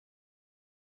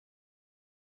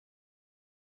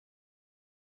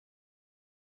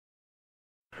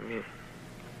mean,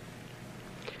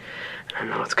 I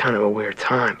know it's kind of a weird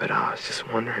time, but I was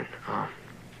just wondering,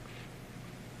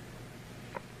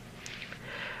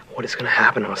 what is going to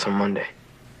happen to us on Monday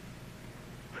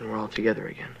when we're all together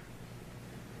again?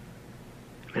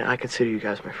 I mean, I consider you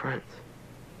guys my friends.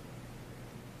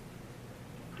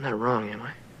 I'm not wrong, am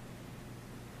I?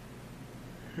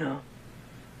 No.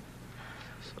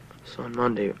 So on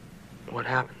Monday, what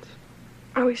happens?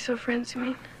 Are we still friends, you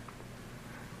mean?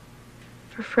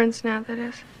 We're friends now, that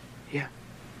is? Yeah.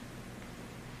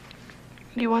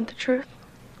 Do you want the truth?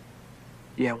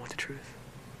 Yeah, I want the truth.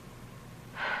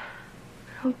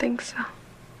 I don't think so.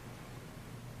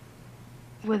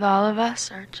 With all of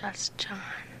us, or just John?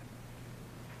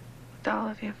 With all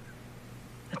of you.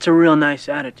 That's a real nice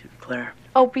attitude, Claire.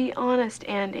 Oh, be honest,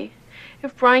 Andy.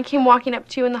 If Brian came walking up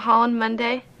to you in the hall on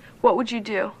Monday, what would you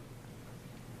do?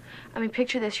 I mean,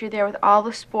 picture this. You're there with all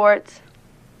the sports.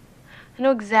 I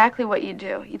know exactly what you'd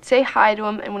do. You'd say hi to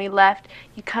him, and when he left,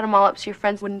 you'd cut him all up so your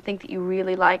friends wouldn't think that you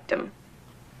really liked him.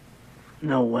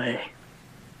 No way.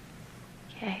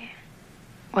 Okay.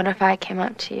 What if I came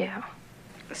up to you?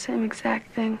 The same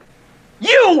exact thing.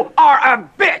 You are a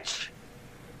bitch!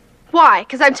 Why?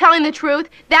 Because I'm telling the truth?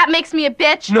 That makes me a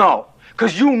bitch? No,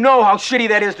 because you know how shitty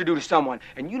that is to do to someone.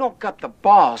 And you don't got the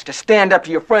balls to stand up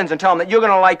to your friends and tell them that you're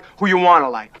gonna like who you wanna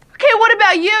like. Okay, what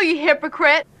about you, you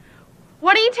hypocrite?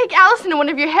 Why don't you take Allison to one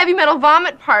of your heavy metal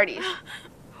vomit parties?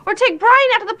 Or take Brian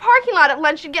out to the parking lot at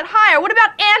lunch and get high? Or what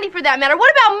about Andy, for that matter?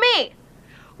 What about me?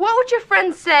 What would your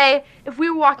friends say if we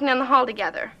were walking down the hall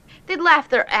together? They'd laugh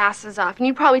their asses off, and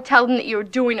you'd probably tell them that you were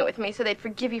doing it with me so they'd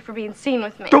forgive you for being seen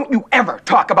with me. Don't you ever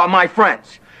talk about my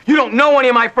friends. You don't know any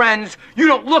of my friends, you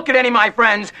don't look at any of my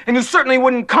friends, and you certainly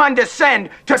wouldn't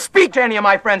condescend to speak to any of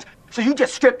my friends. So you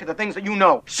just stick to the things that you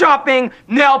know. Shopping,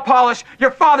 nail polish, your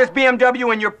father's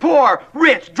BMW, and your poor,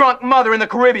 rich, drunk mother in the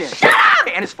Caribbean. Shut up!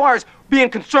 And as far as being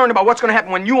concerned about what's going to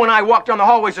happen when you and I walk down the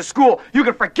hallways of school, you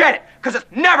can forget it, because it's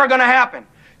never going to happen.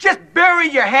 Just bury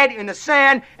your head in the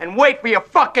sand and wait for your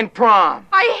fucking prom.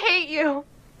 I hate you.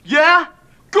 Yeah?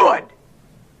 Good.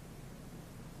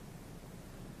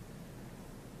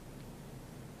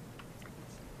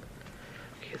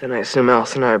 Okay, then I assume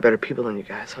Alice and I are better people than you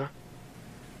guys, huh?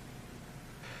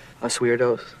 Us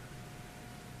weirdos.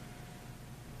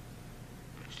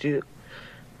 Would you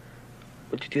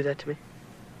do that to me?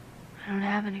 I don't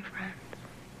have any friends.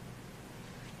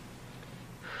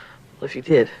 Well, if you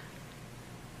did.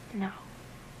 No.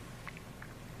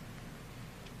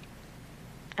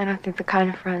 I don't think the kind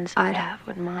of friends I'd have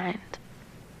would mind.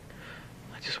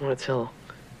 I just want to tell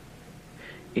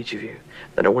each of you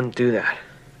that I wouldn't do that.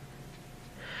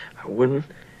 I wouldn't,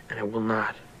 and I will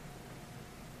not.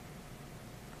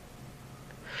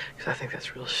 Because I think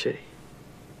that's real shitty.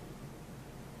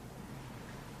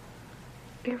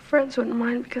 Your friends wouldn't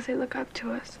mind because they look up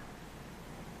to us.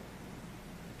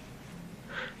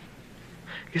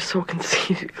 You're so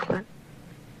conceited, Glenn.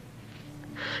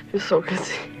 You're so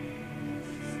conceited.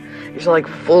 You're so, like,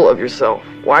 full of yourself.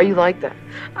 Why are you like that?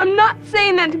 I'm not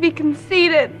saying that to be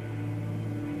conceited.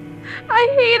 I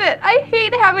hate it. I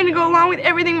hate having to go along with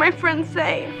everything my friends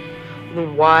say.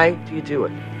 Then why do you do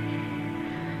it?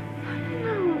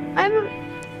 No, I don't...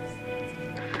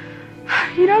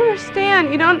 You don't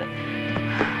understand.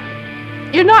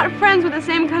 You're not friends with the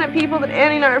same kind of people that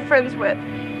Annie and I are friends with.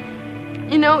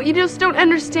 You know, you just don't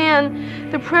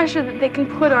understand the pressure that they can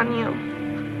put on you.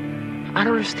 I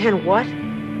don't understand what?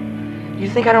 You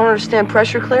think I don't understand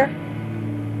pressure, Claire?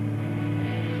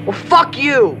 Well, fuck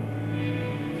you!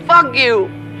 Fuck you!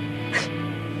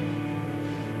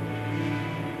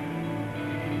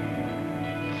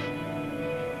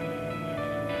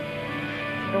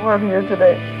 You know why I'm here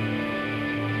today?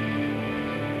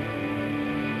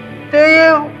 Do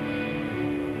you?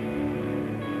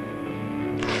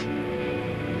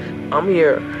 I'm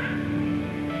here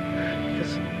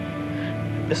because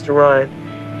Mr. Ryan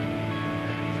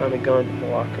found a gun in the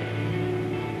locker.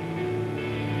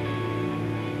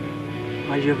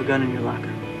 Why'd you have a gun in your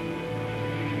locker?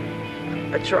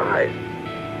 I tried.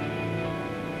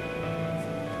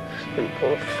 Didn't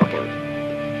pull the fucking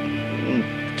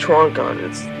trunk on.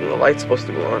 The light's supposed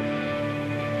to go on.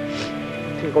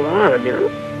 It didn't go on, you know?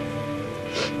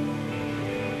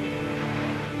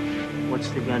 What's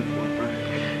the gun for, Brian?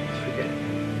 Forget it.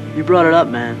 You brought it up,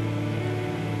 man.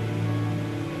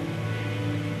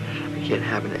 We can't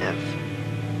have an F.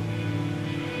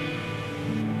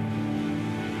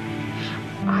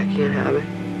 I can't have it.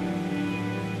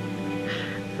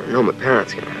 I know my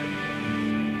parents can have it.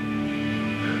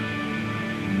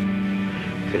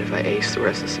 Even if I ace the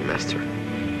rest of the semester,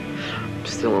 I'm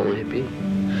still only a B.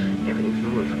 Everything's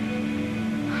moving.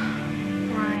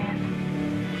 Ryan.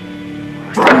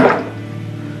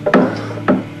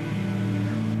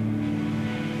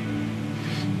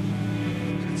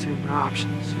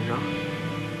 Options, you know?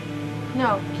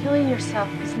 No, killing yourself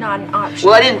is not an option.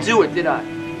 Well, I didn't do it, did I?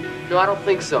 No, I don't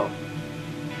think so.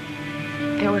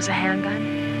 It was a handgun.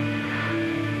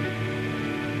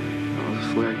 That was a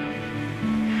flare.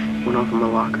 Went off in my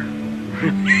locker.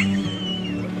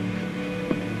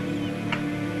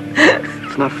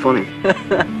 It's not funny.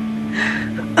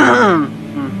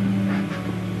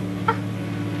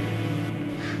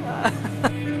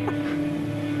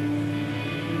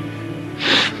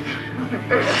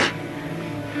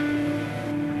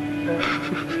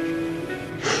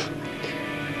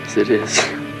 Yes, it is.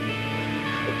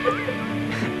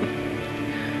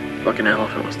 Fucking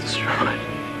elephant was destroyed.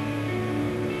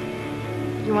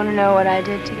 You want to know what I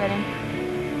did to get in?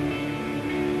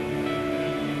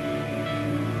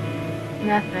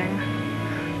 Nothing.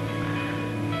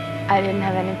 I didn't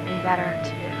have anything better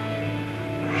to do.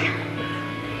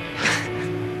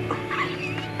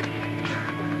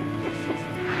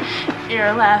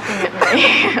 You're laughing at me.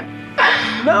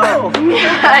 No!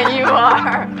 Yeah, you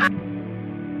are.